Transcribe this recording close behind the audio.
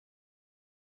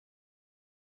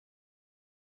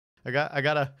I got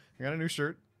a new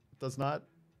shirt. Does not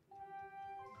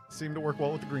seem to work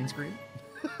well with the green screen.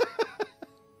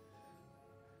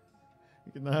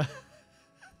 You can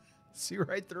see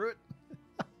right through it.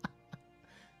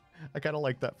 I kind of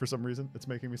like that for some reason. It's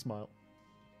making me smile.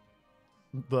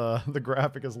 The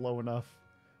graphic is low enough.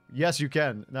 Yes, you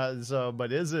can. Now, so,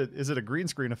 but is it a green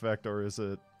screen effect or is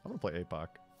it? I'm gonna play Apoc.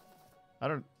 I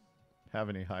don't have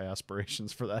any high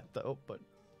aspirations for that though, but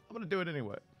I'm gonna do it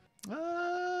anyway.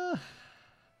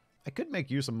 I could make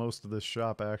use of most of this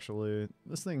shop actually.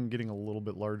 This thing getting a little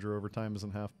bit larger over time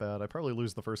isn't half bad. I probably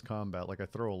lose the first combat, like I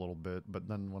throw a little bit, but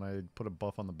then when I put a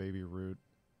buff on the baby root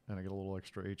and I get a little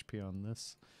extra HP on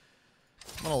this,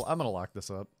 I'm gonna lock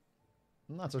this up.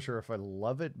 I'm not so sure if I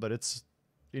love it, but it's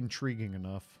intriguing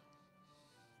enough.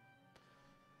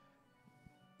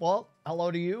 Well,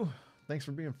 hello to you. Thanks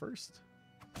for being first.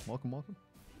 Welcome, welcome.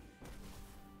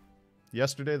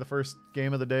 Yesterday, the first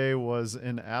game of the day was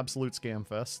an absolute scam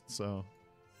fest, so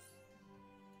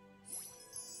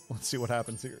let's see what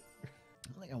happens here.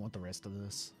 I think I want the rest of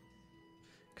this.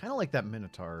 Kind of like that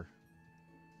Minotaur,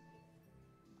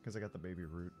 because I got the baby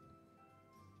root.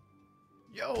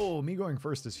 Yo, me going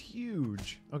first is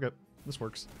huge. Okay, this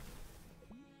works.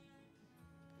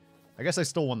 I guess I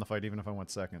still won the fight even if I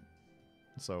went second.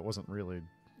 So it wasn't really...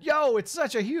 Yo, it's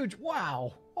such a huge...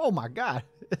 Wow. Oh my god.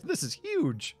 This is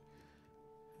huge.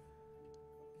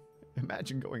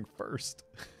 Imagine going first.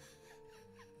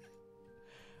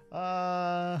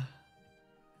 I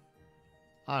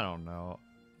don't know.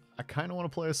 I kind of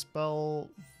want to play a spell,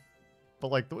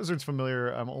 but like the Wizard's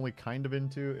Familiar, I'm only kind of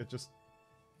into. It just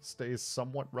stays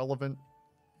somewhat relevant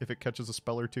if it catches a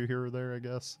spell or two here or there, I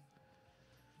guess.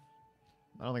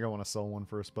 I don't think I want to sell one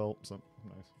for a spell, so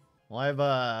nice. Well,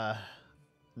 I've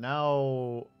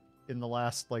now in the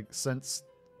last, like, since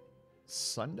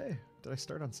Sunday? Did I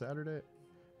start on Saturday?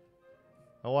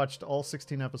 I watched all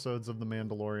 16 episodes of The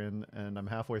Mandalorian, and I'm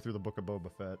halfway through the Book of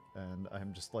Boba Fett, and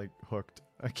I'm just, like, hooked.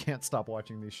 I can't stop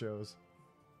watching these shows.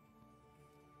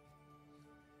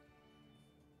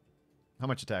 How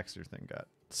much attacks does your thing got?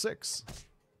 6.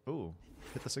 Ooh,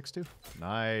 hit the 6 too?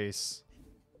 Nice.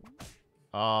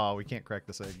 Oh, we can't crack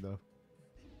this egg, though.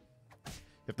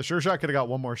 If the sure shot could have got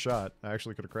one more shot, I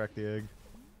actually could have cracked the egg.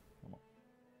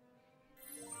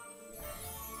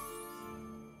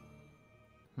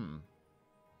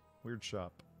 Weird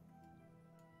shop.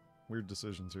 Weird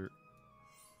decisions here.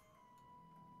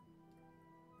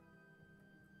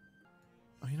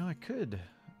 Oh, you know, I could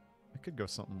go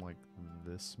something like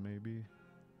this, maybe.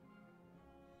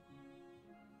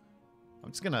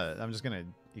 I'm just gonna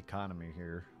economy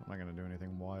here. I'm not gonna do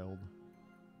anything wild.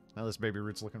 Now this baby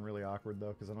root's looking really awkward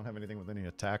though, because I don't have anything with any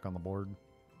attack on the board.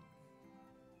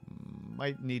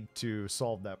 Might need to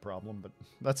solve that problem, but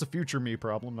that's a future me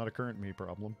problem, not a current me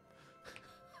problem.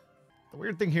 The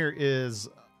weird thing here is,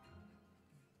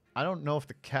 I don't know if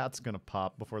the cat's gonna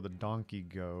pop before the donkey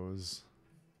goes.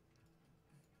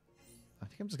 I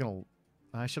think I'm just gonna...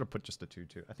 I should have put just a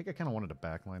 2-2. I think I kind of wanted to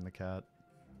backline the cat,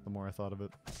 the more I thought of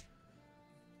it.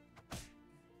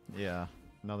 Yeah.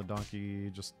 Now the donkey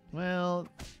just... Well,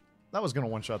 that was gonna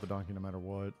one-shot the donkey no matter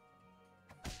what.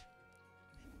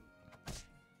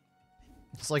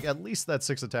 It's like, at least that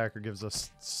 6 attacker gives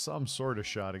us some sort of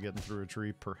shot at getting through a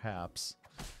tree, perhaps.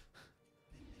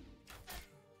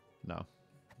 No.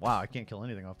 Wow, I can't kill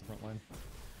anything off the front line.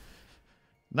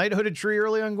 Night Hooded Tree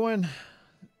early on Gwen.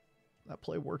 That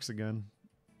play works again.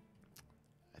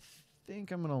 I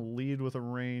think I'm going to lead with a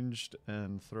ranged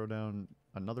and throw down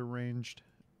another ranged.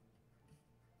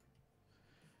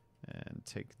 And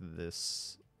take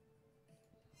this.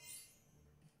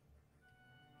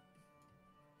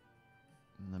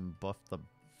 And then buff the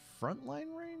front line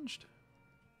ranged?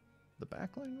 The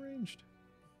back line ranged?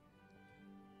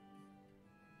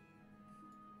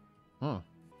 Huh.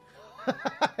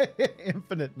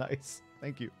 Infinite nice.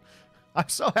 Thank you. I'm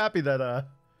so happy that,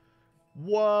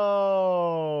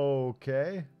 Whoa!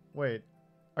 Okay. Wait.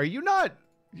 Are you not...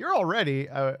 You're already,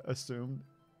 I assumed.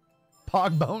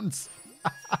 Pog bones.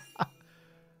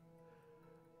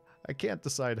 I can't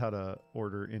decide how to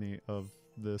order any of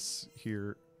this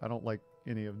here. I don't like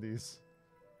any of these.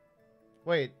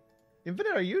 Wait.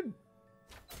 Infinite, are you...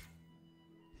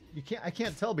 You can't... I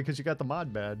can't tell because you got the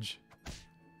mod badge.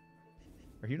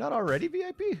 Are you not already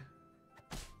VIP?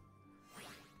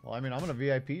 Well, I mean, I'm gonna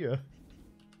VIP you.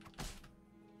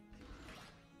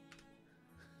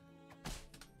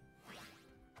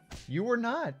 You were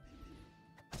not.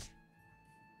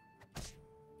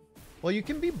 Well, you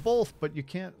can be both, but you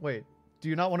can't... Wait, do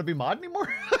you not want to be mod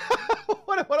anymore?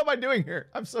 What am I doing here?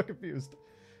 I'm so confused.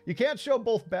 You can't show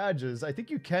both badges. I think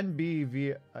you can be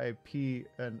VIP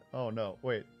and... Oh, no,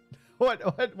 wait.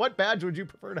 What badge would you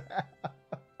prefer to have?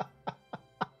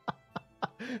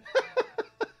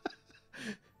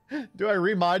 Do I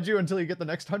remod you until you get the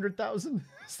next 100,000?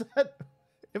 Is that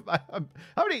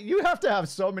how many? You have to have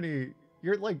so many.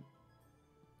 You're like,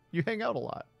 you hang out a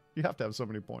lot. You have to have so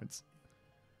many points.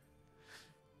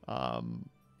 What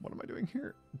am I doing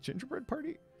here? Gingerbread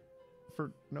party?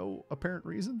 For no apparent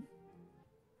reason?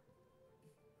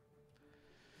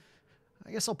 I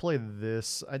guess I'll play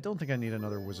this. I don't think I need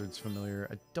another Wizard's Familiar.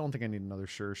 I don't think I need another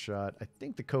Sure Shot. I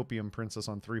think the Copium Princess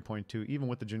on 3.2, even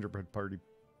with the Gingerbread Party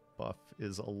buff,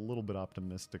 is a little bit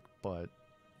optimistic, but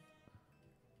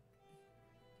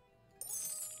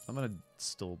I'm gonna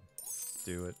still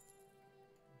do it.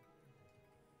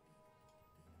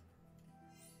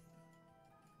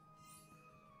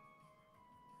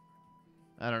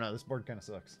 I don't know, this board kind of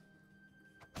sucks.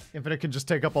 Infinite can just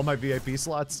take up all my VIP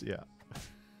slots? Yeah.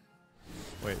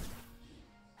 Wait.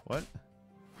 What?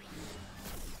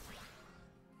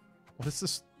 What is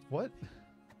this? What?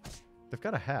 They've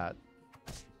got a hat.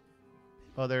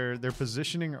 Oh, they're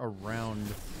positioning around.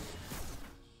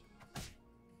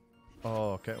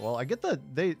 Oh, okay. Well, I get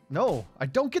no, I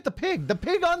don't get the pig. The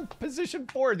pig on position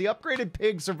 4. The upgraded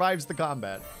pig survives the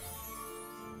combat.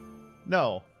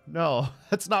 No,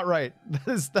 that's not right.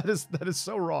 That is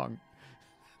so wrong.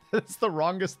 That's the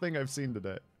wrongest thing I've seen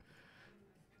today.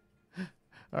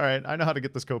 All right, I know how to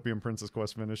get this Copium Princess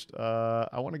quest finished.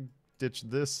 I want to ditch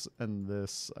this and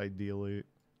this, ideally.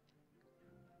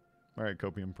 All right,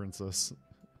 Copium Princess.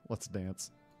 Let's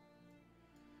dance.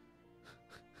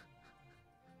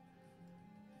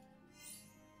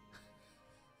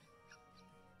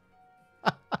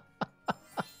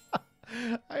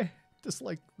 I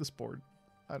dislike this board.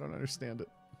 I don't understand it.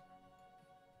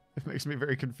 It makes me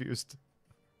very confused.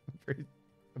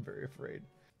 I'm very afraid.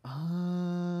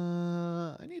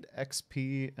 I need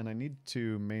XP and I need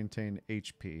to maintain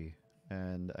HP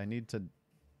and I need to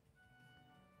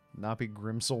not be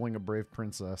grimsouling a brave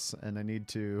princess and I need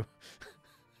to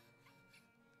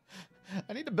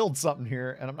I need to build something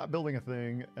here and I'm not building a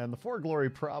thing and the Four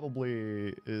Glory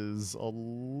probably is a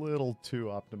little too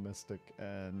optimistic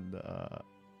and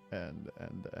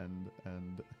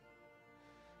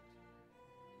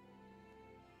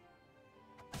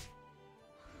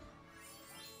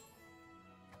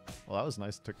well, that was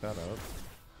nice. Took that out.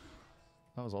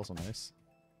 That was also nice.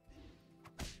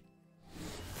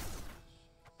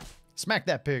 Smack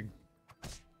that pig.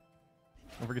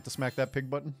 Don't forget to smack that pig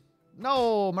button.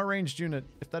 No, my ranged unit.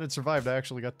 If that had survived, I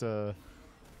actually got to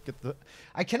get the...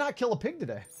 I cannot kill a pig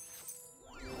today.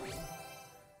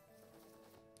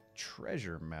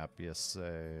 Treasure map, you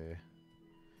say.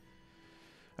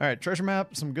 Alright, treasure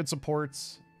map. Some good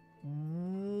supports.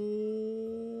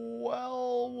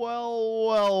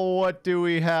 Well, what do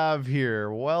we have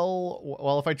here?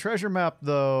 Well, if I treasure map,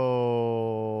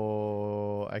 though,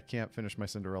 I can't finish my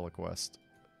Cinderella quest.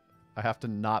 I have to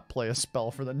not play a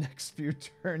spell for the next few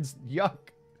turns. Yuck.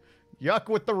 Yuck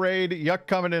with the raid. Yuck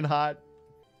coming in hot.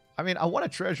 I mean, I want a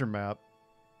treasure map.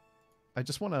 I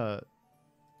just want to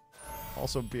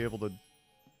also be able to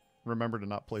remember to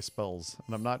not play spells.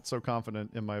 And I'm not so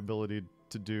confident in my ability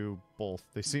to do both.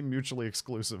 They seem mutually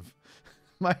exclusive.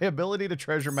 My ability to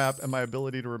treasure map and my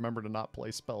ability to remember to not play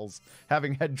spells,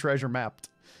 having had treasure mapped.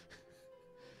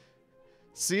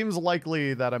 Seems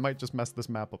likely that I might just mess this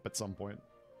map up at some point.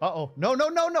 Uh-oh. No.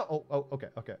 Oh,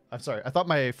 okay. I'm sorry. I thought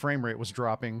my frame rate was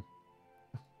dropping.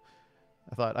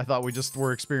 I thought we just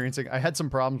were experiencing... I had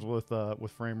some problems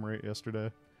with frame rate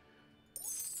yesterday.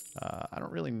 I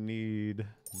don't really need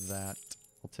that.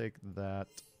 I'll take that.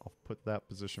 I'll put that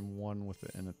position 1 with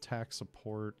an attack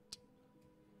support.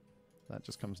 That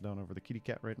just comes down over the kitty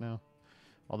cat right now.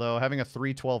 Although having a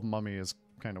 3/12 mummy is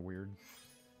kind of weird.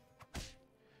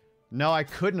 No, I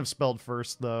couldn't have spelled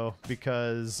first though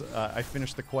because I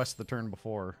finished the quest the turn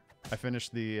before. I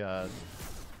finished the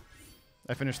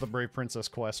Brave Princess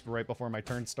quest right before my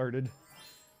turn started.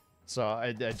 So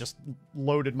I just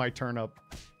loaded my turn up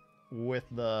with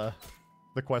the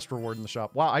quest reward in the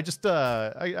shop. Wow, I just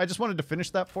wanted to finish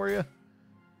that for you.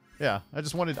 Yeah,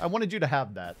 I wanted you to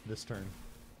have that this turn.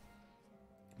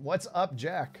 What's up,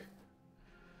 Jack?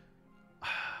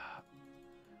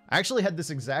 I actually had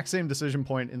this exact same decision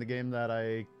point in the game that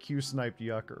I Q-sniped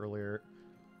Yuck earlier.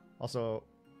 Also,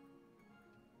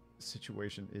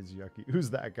 situation is yucky.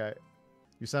 Who's that guy?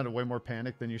 You sounded way more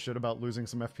panicked than you should about losing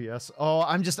some FPS. Oh,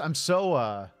 I'm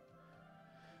so,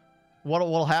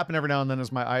 what'll happen every now and then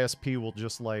is my ISP will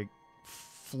just, like,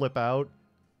 flip out,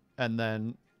 and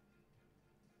then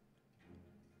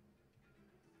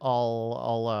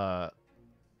I'll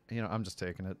you know, I'm just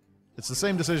taking it. It's the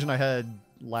same decision I had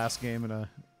last game in a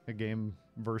game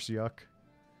versus Yuck.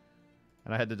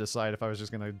 And I had to decide if I was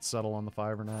just going to settle on the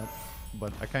 5 or not.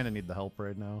 But I kind of need the help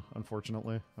right now,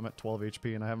 unfortunately. I'm at 12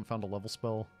 HP and I haven't found a level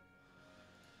spell.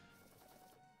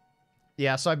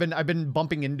 Yeah, so I've been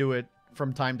bumping into it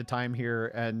from time to time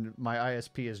here, and my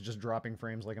ISP is just dropping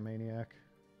frames like a maniac.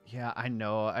 Yeah, I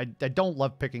know. I don't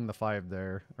love picking the 5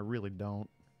 there. I really don't.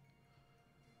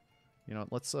 You know,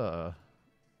 let's do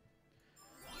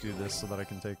this so that I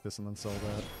can take this and then sell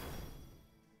that.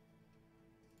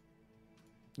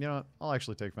 You know what? I'll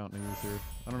actually take Fountain of Youth here.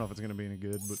 I don't know if it's going to be any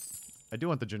good, but I do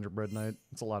want the Gingerbread Knight.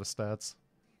 It's a lot of stats.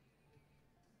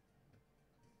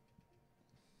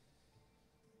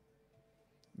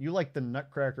 You like the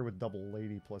Nutcracker with double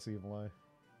Lady plus Evil Eye.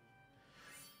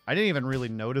 I didn't even really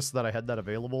notice that I had that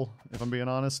available, if I'm being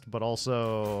honest, but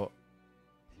also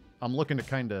I'm looking to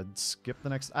kind of skip the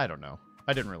next... I don't know.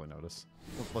 I didn't really notice.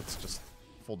 Let's just...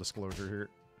 Full disclosure here.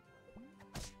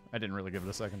 I didn't really give it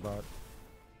a second thought.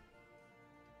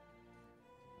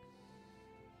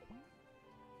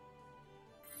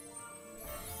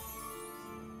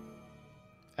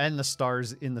 And the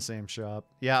stars in the same shop.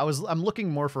 Yeah, I'm looking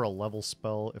more for a level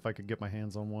spell if I could get my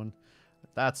hands on one.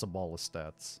 That's a ball of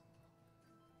stats.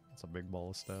 That's a big ball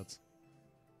of stats.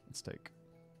 Let's take.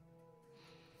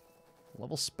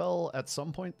 Level spell at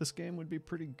some point this game would be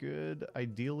pretty good.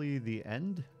 Ideally the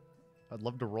end. I'd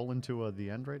love to roll into the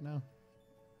end right now.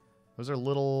 Those are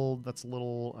little, that's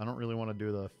little, I don't really want to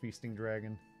do the Feasting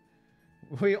Dragon.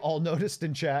 We all noticed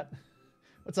in chat.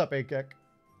 What's up, Akek?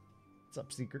 What's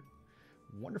up, Secret?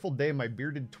 Wonderful day, my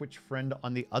bearded Twitch friend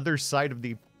on the other side of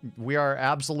the... We are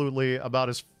absolutely about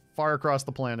as far across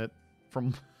the planet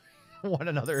from one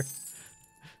another.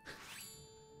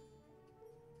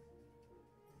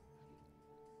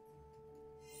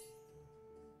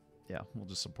 Yeah, we'll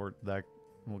just support that.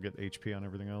 We'll get HP on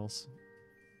everything else.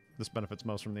 This benefits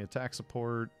most from the attack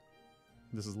support.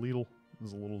 This is lethal.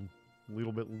 This is a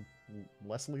little bit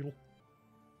less lethal.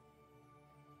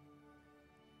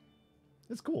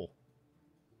 It's cool.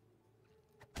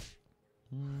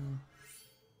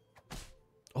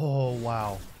 Oh,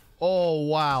 wow. Oh,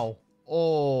 wow.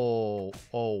 Oh,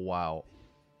 oh, wow.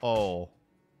 Oh.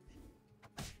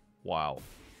 Wow.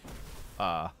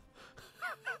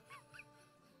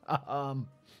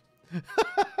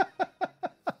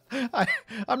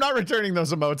 I'm not returning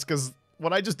those emotes because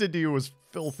what I just did to you was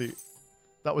filthy.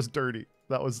 That was dirty.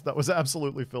 That was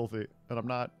absolutely filthy. And I'm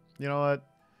not, you know what?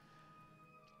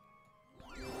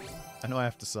 I know I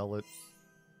have to sell it.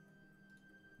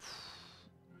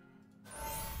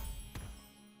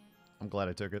 I'm glad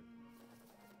I took it.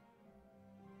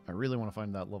 I really want to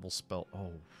find that level spell.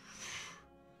 Oh.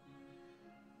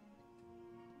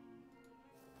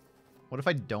 What if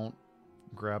I don't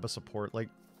grab a support? Like,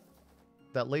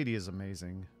 that lady is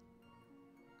amazing.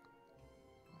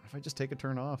 What if I just take a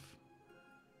turn off?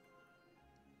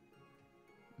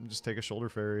 And just take a shoulder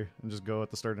fairy and just go at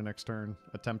the start of next turn.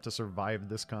 Attempt to survive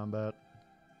this combat.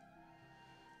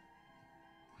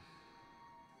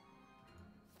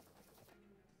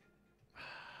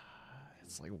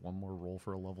 It's like one more roll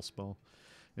for a level spell.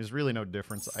 There's really no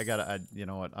difference. You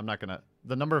know what? I'm not gonna...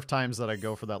 The number of times that I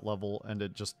go for that level and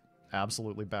it just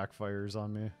absolutely backfires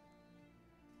on me.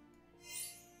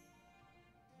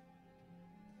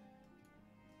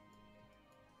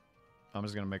 I'm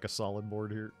just gonna make a solid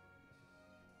board here.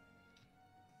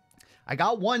 I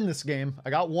got one this game. I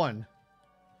got one.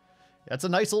 That's a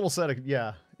nice little set of...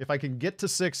 Yeah. If I can get to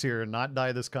 6 here and not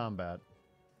die this combat.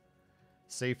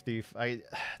 Safe Thief.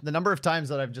 The number of times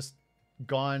that I've just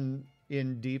gone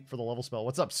in deep for the level spell.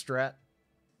 What's up, Strat?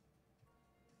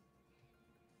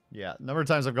 Yeah, the number of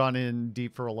times I've gone in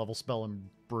deep for a level spell and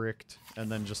bricked,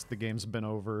 and then just the game's been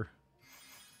over.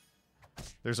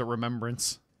 There's a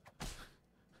remembrance.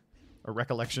 A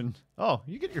recollection. Oh,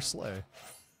 you get your sleigh.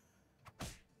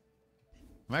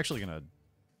 I'm actually gonna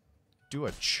do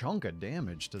a chunk of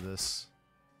damage to this.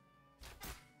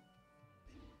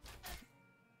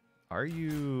 Are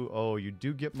you... Oh, you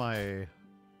do get my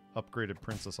upgraded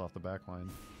princess off the back line.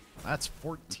 That's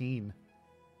 14.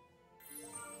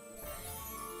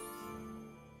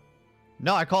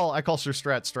 No, I call Sir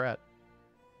Strat Strat.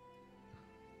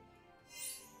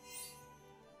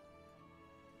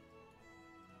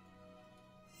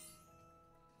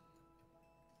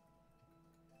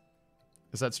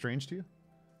 Is that strange to you?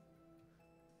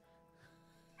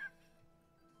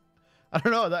 I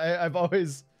don't know. I've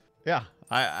always... Yeah.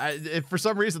 If for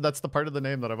some reason, that's the part of the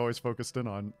name that I've always focused in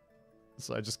on.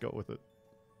 So I just go with it.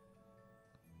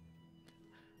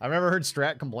 I've never heard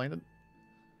Strat complaining.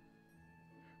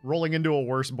 Rolling into a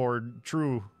worse board,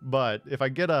 true. But if I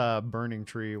get a Burning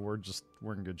Tree, we're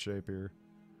in good shape here.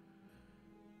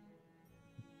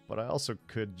 But I also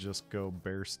could just go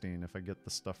Bearstein if I get the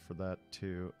stuff for that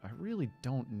too. I really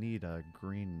don't need a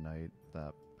Green Knight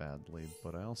that badly,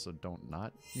 but I also don't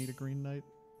not need a Green Knight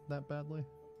that badly.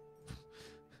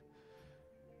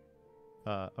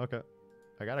 Okay.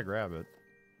 I gotta grab it.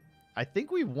 I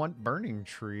think we want Burning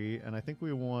Tree, and I think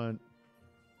we want...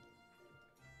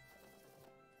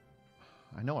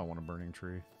 I know I want a Burning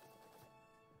Tree.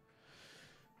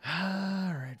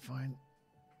 Alright, fine.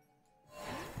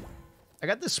 I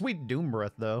got this sweet Doom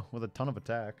Breath, though, with a ton of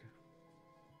attack.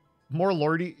 More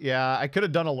Lordy? Yeah, I could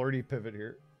have done a Lordy pivot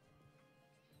here.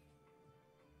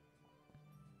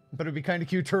 But it'd be kind of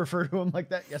cute to refer to him like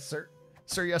that. Yes, sir.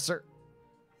 Sir, yes, sir.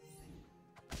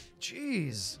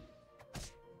 Jeez.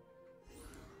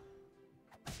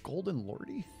 Golden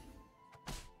Lordy?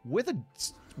 With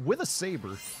a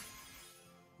saber.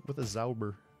 With a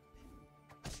Zauber.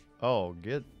 Oh,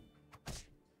 get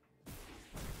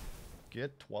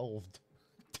 12.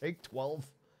 Take 12.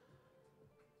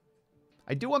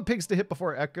 I do want pigs to hit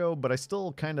before Echo, but I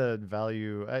still kind of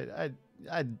value...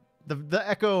 The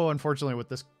Echo, unfortunately, with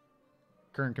this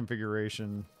current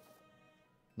configuration,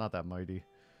 not that mighty.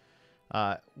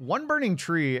 One Burning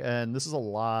Tree, and this is a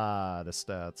lot of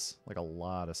stats. Like, a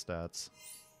lot of stats.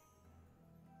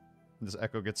 This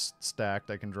Echo gets stacked.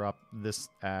 I can drop this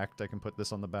act. I can put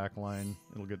this on the back line.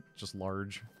 It'll get just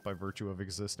large by virtue of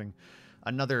existing.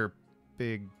 Another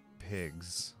big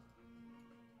pigs.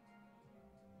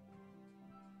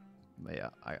 Yeah,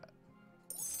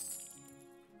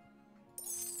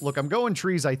 look, I'm going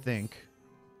trees, I think.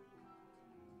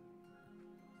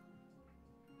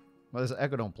 Well, this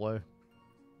Echo don't play.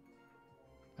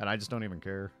 And I just don't even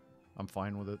care. I'm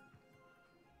fine with it.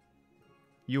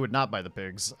 You would not buy the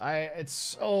pigs. It's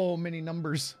so many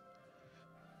numbers.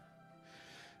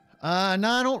 No, I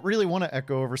don't really want to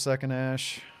Echo over second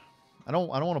Ash. I don't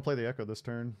want to play the Echo this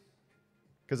turn.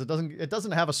 Because it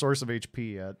doesn't have a source of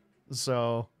HP yet.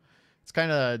 So it's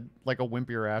kind of like a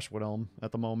wimpier Ashwood Elm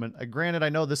at the moment. Granted, I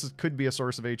know could be a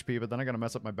source of HP, but then I gotta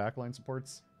mess up my backline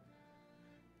supports.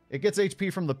 It gets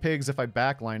HP from the pigs if I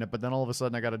backline it, but then all of a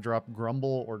sudden I gotta drop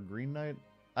Grumble or Green Knight.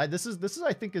 This is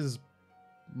I think is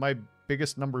my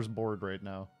biggest numbers board right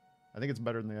now. I think it's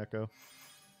better than the Echo.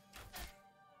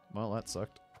 Well, that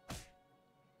sucked.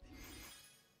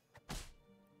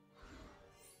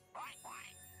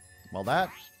 Well,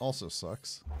 that also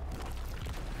sucks.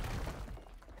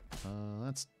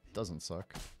 That doesn't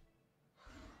suck.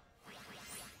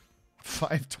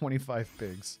 525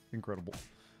 pigs. Incredible.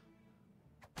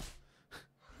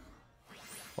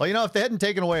 Well, you know, if they hadn't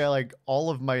taken away, like, all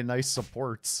of my nice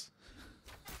supports,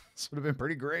 this would have been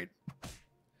pretty great.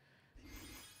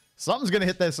 Something's gonna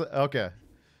hit this. Okay.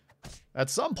 At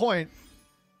some point,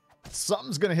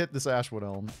 something's gonna hit this Ashwood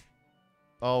Elm.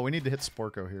 Oh, we need to hit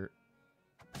Sporko here.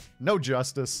 No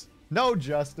justice. No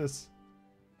justice.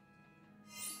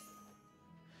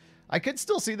 I could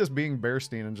still see this being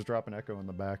Bearstein and just drop an Echo in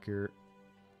the back here.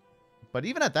 But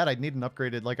even at that, I'd need an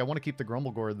upgraded... Like, I want to keep the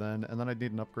Grumblegore then, and then I'd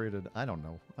need an upgraded... I don't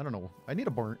know. I don't know. I need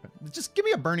a just give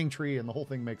me a Burning Tree, and the whole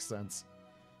thing makes sense.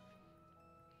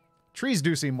 Trees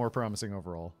do seem more promising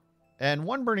overall. And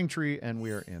one Burning Tree, and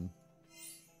we are in.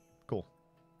 Cool.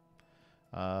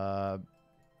 I'm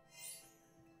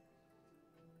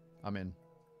in.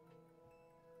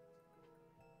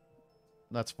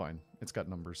 That's fine. It's got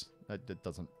numbers. It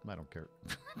doesn't... I don't care.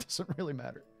 It doesn't really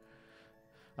matter.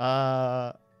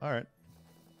 Alright.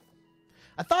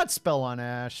 I thought spell on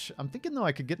Ash. I'm thinking, though,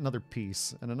 I could get another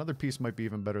piece. And another piece might be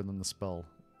even better than the spell.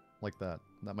 Like that.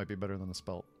 That might be better than the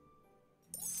spell.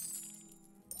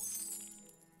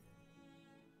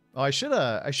 Oh, I should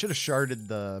have sharded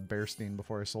the Bearstein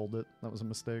before I sold it. That was a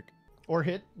mistake. Or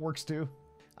hit. Works, too.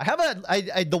 I have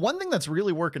the one thing that's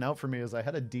really working out for me is I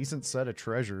had a decent set of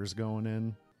treasures going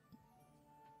in.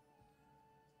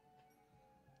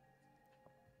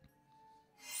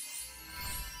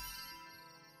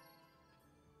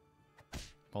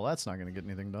 Well, that's not going to get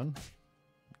anything done.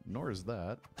 Nor is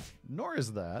that. Nor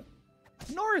is that.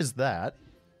 Nor is that.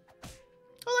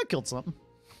 Oh, that killed something.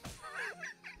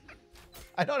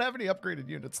 I don't have any upgraded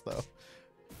units, though.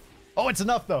 Oh, it's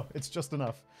enough, though. It's just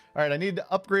enough. All right, I need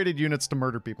upgraded units to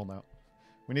murder people now.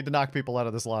 We need to knock people out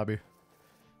of this lobby.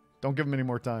 Don't give them any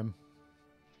more time.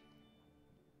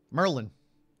 Merlin,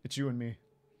 it's you and me.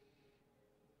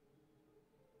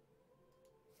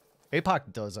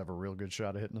 Apoc does have a real good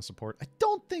shot at hitting a support. I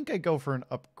don't think I go for an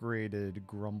upgraded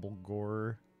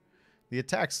Grumblegore. The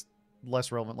attack's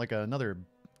less relevant. Like another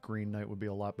Green Knight would be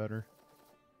a lot better.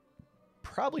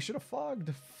 Probably should have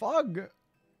fogged. Fog.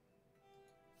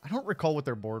 I don't recall what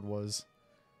their board was.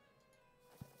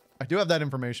 I do have that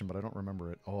information, but I don't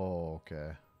remember it. Oh,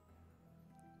 okay.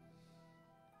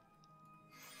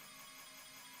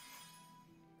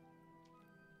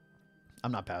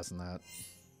 I'm not passing that.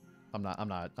 I'm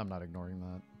not ignoring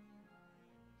that.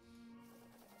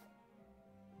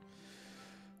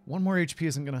 One more HP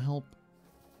isn't going to help.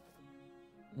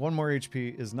 One more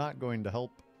HP is not going to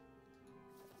help.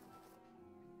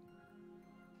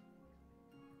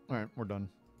 Alright, we're done.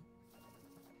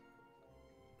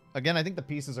 Again, I think the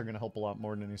pieces are going to help a lot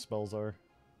more than any spells are.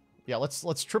 Yeah,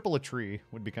 let's triple a tree.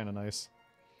 Would be kind of nice.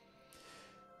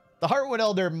 The Heartwood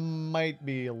Elder might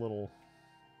be a little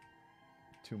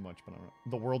too much, but I don't know.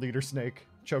 The World Eater Snake.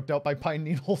 Choked out by pine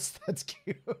needles. That's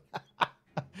cute.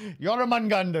 You're a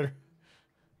Mangander.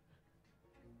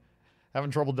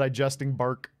 Having trouble digesting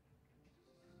bark.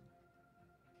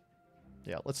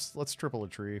 Yeah, let's triple a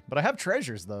tree. But I have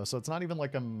treasures, though, so it's not even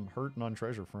like I'm hurting on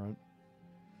treasure front.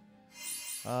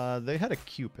 They had a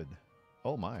Cupid.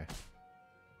 Oh, my.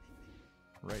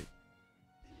 Right.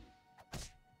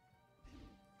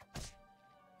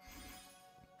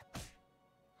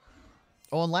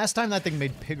 Oh, and last time that thing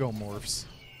made pigomorphs.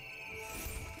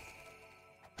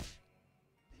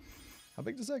 How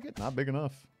big does that get? Not big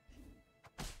enough.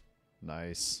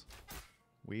 Nice.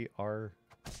 We are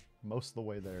most of the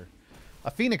way there.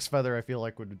 A Phoenix Feather, I feel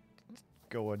like, would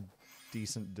go a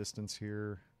decent distance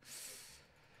here.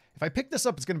 If I pick this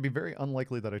up, it's going to be very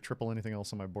unlikely that I triple anything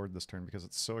else on my board this turn because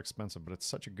it's so expensive, but it's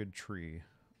such a good tree.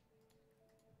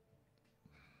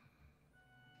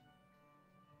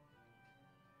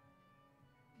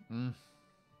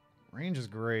 Range is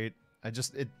great.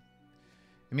 It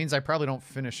means I probably don't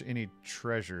finish any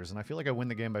treasures, and I feel like I win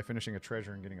the game by finishing a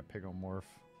treasure and getting a pigomorph.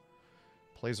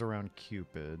 Plays around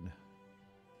Cupid.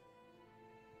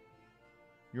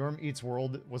 Yorm Eats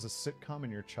World was a sitcom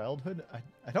in your childhood?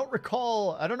 I don't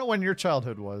recall. I don't know when your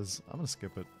childhood was. I'm going to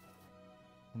skip it.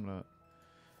 I'm going to...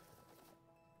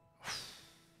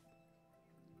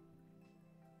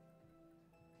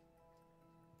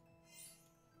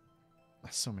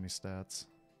 So many stats.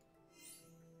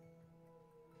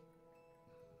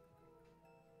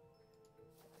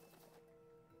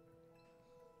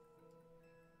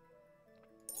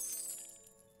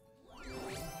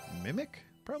 Mimic?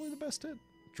 Probably the best hit.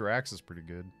 Drax is pretty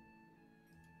good.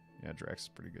 Yeah, Drax is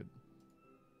pretty good.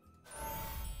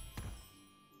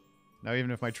 Now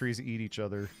even if my trees eat each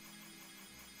other...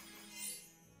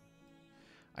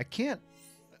 I can't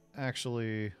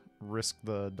actually risk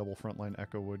the double frontline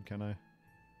Echo Wood, can I?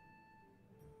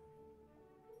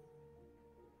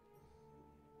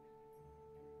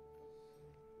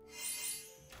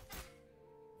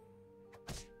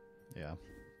 Yeah.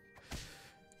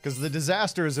 Because the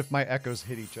disaster is if my echoes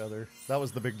hit each other. That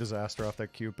was the big disaster off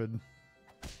that Cupid.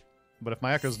 But if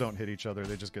my echoes don't hit each other,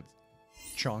 they just get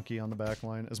chonky on the back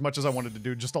line. As much as I wanted to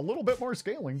do just a little bit more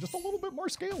scaling. Just a little bit more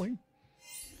scaling.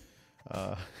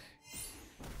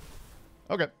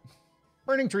 Okay.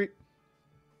 Burning Tree.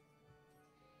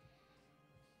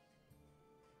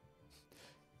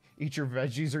 Eat your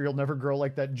veggies or you'll never grow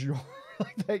like that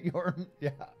Yorm. Yeah.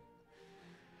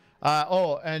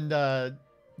 Oh, and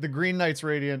the Green Knight's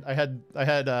Radiant, I had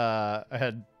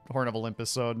Horn of Olympus,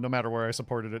 so no matter where I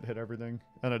supported it, hit everything.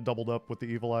 And it doubled up with the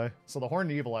Evil Eye. So the Horn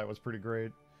of Evil Eye was pretty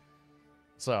great.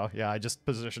 So, yeah, I just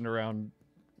positioned around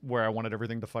where I wanted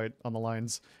everything to fight on the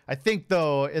lines. I think,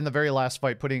 though, in the very last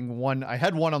fight, putting one... I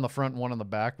had one on the front and one on the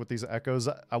back with these echoes.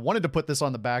 I wanted to put this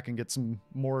on the back and get some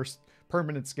more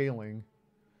permanent scaling.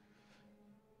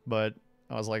 But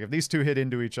I was like, if these two hit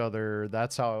into each other,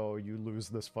 that's how you lose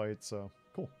this fight, so...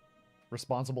 Cool.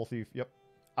 Responsible Thief, yep.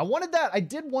 I wanted that. I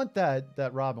did want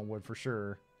that Robin Wood for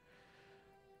sure.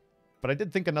 But I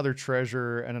did think another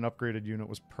treasure and an upgraded unit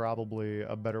was probably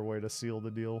a better way to seal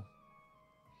the deal.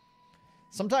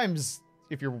 Sometimes,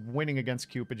 if you're winning against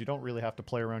Cupid, you don't really have to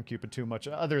play around Cupid too much,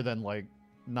 other than, like,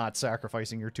 not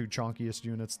sacrificing your two chonkiest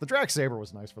units. The Drax Saber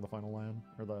was nice for the final land,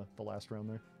 or the last round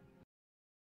there.